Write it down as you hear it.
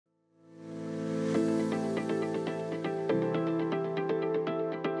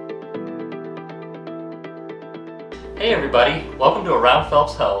Hey everybody, welcome to Around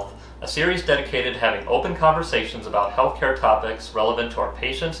Phelps Health, a series dedicated to having open conversations about healthcare topics relevant to our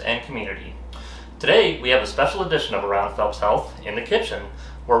patients and community. Today we have a special edition of Around Phelps Health in the kitchen,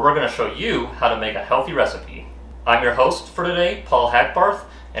 where we're going to show you how to make a healthy recipe. I'm your host for today, Paul Hackbarth,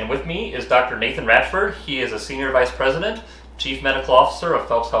 and with me is Dr. Nathan Ratchford. He is a Senior Vice President, Chief Medical Officer of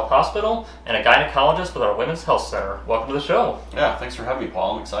Phelps Health Hospital, and a gynecologist with our Women's Health Center. Welcome to the show. Yeah, thanks for having me,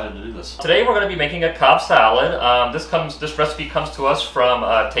 Paul. I'm excited to do this. Today we're going to be making a Cobb salad. This recipe comes to us from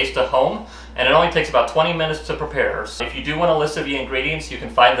Taste of Home, and it only takes about 20 minutes to prepare. So if you do want a list of the ingredients, you can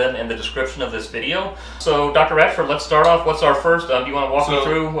find them in the description of this video. So Dr. Ratchford, let's start off. What's our first? Do you want to walk me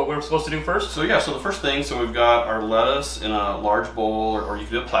through what we're supposed to do first? So the first thing, we've got our lettuce in a large bowl, or you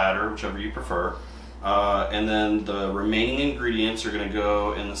can do a platter, whichever you prefer. And then the remaining ingredients are going to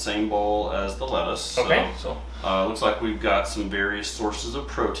go in the same bowl as the lettuce. Okay. Looks like we've got some various sources of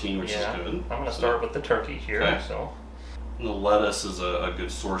protein, which is good. I'm going to start with the turkey here. Okay. So. And the lettuce is a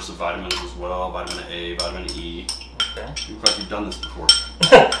good source of vitamins as well, vitamin A, vitamin E. Okay. You look like you've done this before.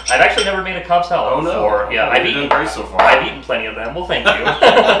 I've actually never made a Cobb salad before. Yeah, I've eaten great so far. I've eaten plenty of them. Well, thank you.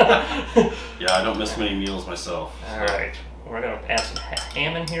 Yeah, I don't miss many meals myself. All right. We're going to add some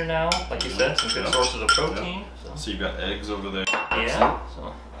ham in here now, like you said, some good sources of protein. So you've got eggs over there. Yeah.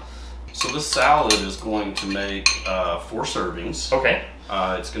 So this salad is going to make 4 servings. Okay.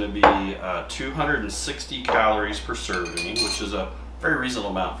 It's going to be 260 calories per serving, which is a very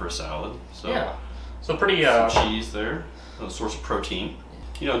reasonable amount for a salad. So yeah. So pretty. Some cheese there, a source of protein.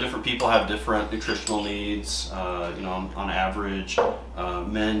 You know, different people have different nutritional needs. On average,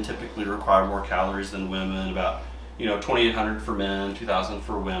 men typically require more calories than women. About 2,800 for men, 2,000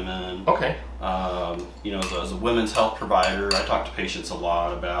 for women. Okay. As a women's health provider, I talk to patients a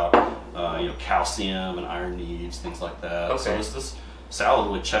lot about, calcium and iron needs, things like that. Okay. So this salad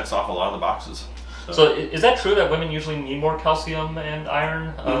really checks off a lot of the boxes. So is that true that women usually need more calcium and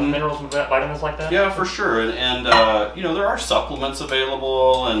iron, minerals and vitamins like that? Yeah, for sure. And there are supplements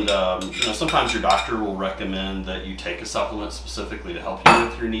available, and sometimes your doctor will recommend that you take a supplement specifically to help you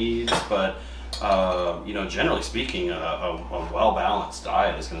with your needs, but generally speaking, a well-balanced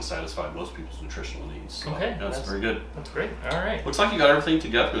diet is going to satisfy most people's nutritional needs. So, okay. That's very good. That's great. All right. Looks like you got everything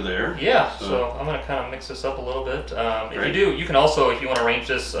together there. Yeah, so I'm going to kind of mix this up a little bit. If you do, you can also, if you want to arrange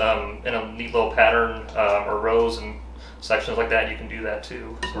this in a neat little pattern or rows and sections like that, you can do that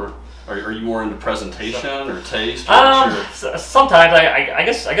too. So. Are you more into presentation or taste? Sometimes I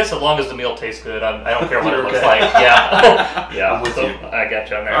guess as long as the meal tastes good, I don't care what it looks like. Yeah, yeah. I'm with you. I got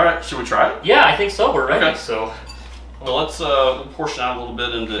you on there. All right, should we try it? Yeah, I think so. We're ready. Okay. So let's portion out a little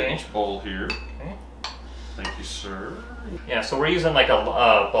bit into each bowl here. Okay. Thank you, sir. Yeah, so we're using like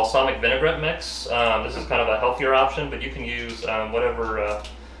a balsamic vinaigrette mix. This is kind of a healthier option, but you can use whatever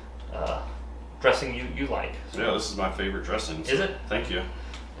dressing you like. Yeah, this is my favorite dressing. So is it? Thank you.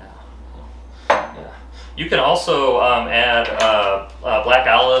 Yeah. You can also add black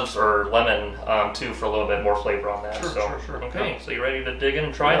olives or lemon too for a little bit more flavor on that. Sure. Okay, so you ready to dig in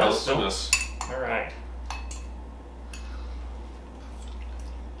and try this? Let's do this. All right.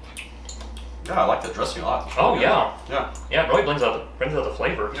 Yeah, I like the dressing a lot. Oh yeah. Yeah. It really brings out the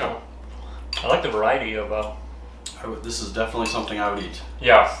flavor. Yeah. So I like the variety of. This is definitely something I would eat.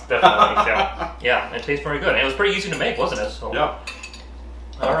 Yeah, definitely. Yeah, it tastes very good. And it was pretty easy to make, wasn't it? So. Yeah.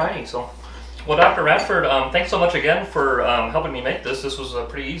 All righty. So. Well, Dr. Ratchford, thanks so much again for helping me make this. This was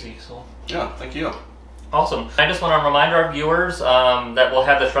pretty easy. So. Yeah, thank you. Awesome. I just want to remind our viewers that we'll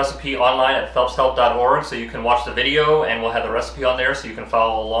have this recipe online at phelpshealth.org, so you can watch the video, and we'll have the recipe on there so you can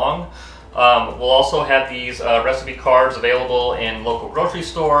follow along. We'll also have these recipe cards available in local grocery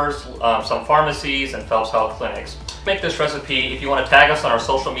stores, some pharmacies, and Phelps Health clinics. Make this recipe. If you want to tag us on our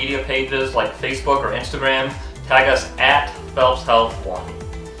social media pages like Facebook or Instagram, tag us at Phelps Health 1.